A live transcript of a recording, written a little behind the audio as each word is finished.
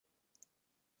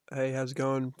Hey, how's it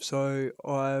going? So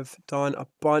I've done a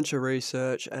bunch of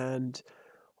research and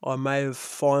I may have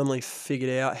finally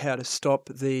figured out how to stop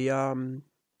the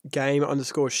game_ship.exe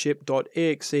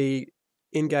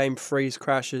in-game freeze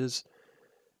crashes.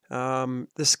 The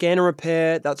scanner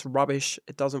repair, that's rubbish.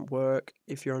 It doesn't work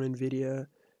if you're on NVIDIA.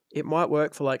 It might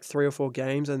work for like 3 or 4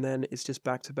 games and then it's just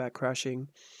back-to-back crashing.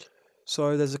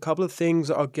 So there's a couple of things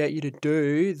that I'll get you to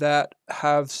do that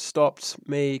have stopped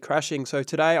me crashing. So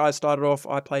today I started off,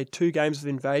 I played 2 games of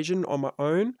Invasion on my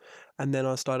own, and then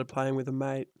I started playing with a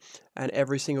mate. And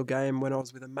every single game when I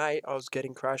was with a mate, I was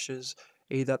getting crashes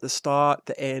either at the start,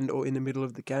 the end, or in the middle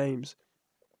of the games.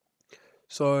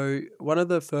 So one of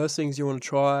the first things you want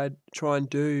to try and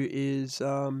do is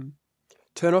turn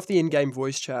off the in-game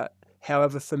voice chat.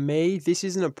 However, for me, this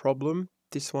isn't a problem.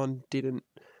 This one didn't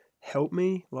help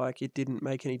me, like it didn't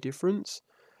make any difference.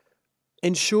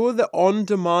 Ensure that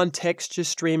on-demand texture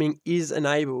streaming is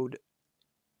enabled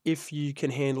if you can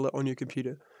handle it on your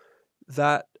computer.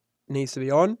 That needs to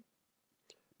be on.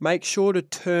 Make sure to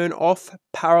turn off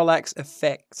parallax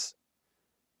effects.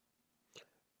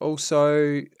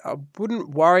 Also, I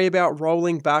wouldn't worry about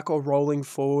rolling back or rolling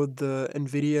forward the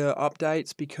NVIDIA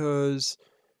updates because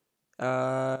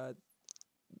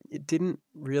it didn't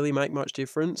really make much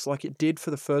difference. Like it did for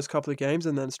the first couple of games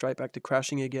and then straight back to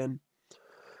crashing again.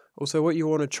 Also, what you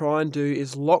want to try and do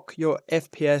is lock your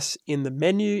FPS in the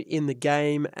menu, in the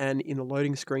game, and in the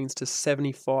loading screens to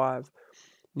 75.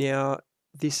 Now,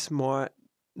 this might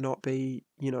not be,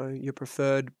 your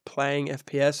preferred playing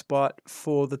FPS, but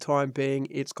for the time being,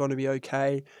 it's going to be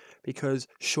okay because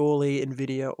surely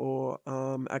NVIDIA or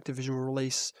Activision will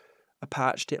release a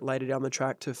patch later down the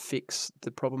track to fix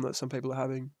the problem that some people are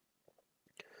having.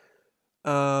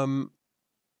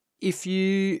 If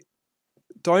you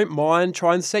don't mind,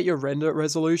 try and set your render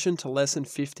resolution to less than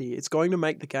 50. It's going to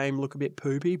make the game look a bit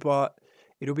poopy, but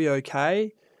it'll be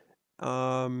okay.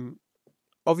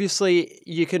 Obviously,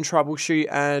 you can troubleshoot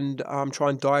and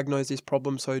try and diagnose this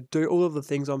problem. So do all of the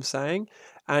things I'm saying.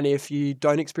 And if you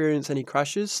don't experience any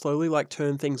crashes, slowly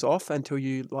turn things off until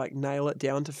you nail it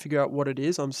down to figure out what it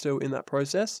is. I'm still in that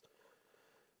process.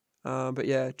 But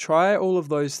yeah, try all of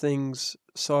those things.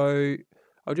 So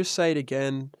I'll just say it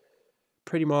again.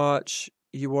 Pretty much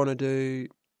you want to do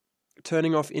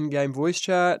turning off in-game voice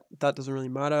chat. That doesn't really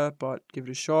matter, but give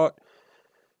it a shot.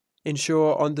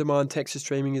 Ensure on-demand texture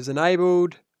streaming is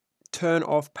enabled. Turn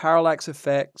off parallax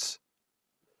effects.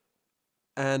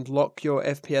 And lock your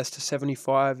FPS to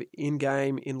 75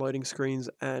 in-game, in loading screens,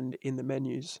 and in the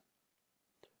menus.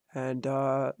 And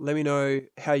let me know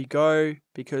how you go,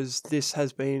 because this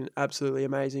has been absolutely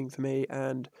amazing for me,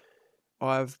 and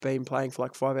I've been playing for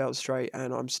 5 hours straight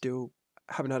and I'm still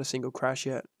haven't had a single crash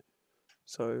yet.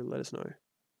 So let us know.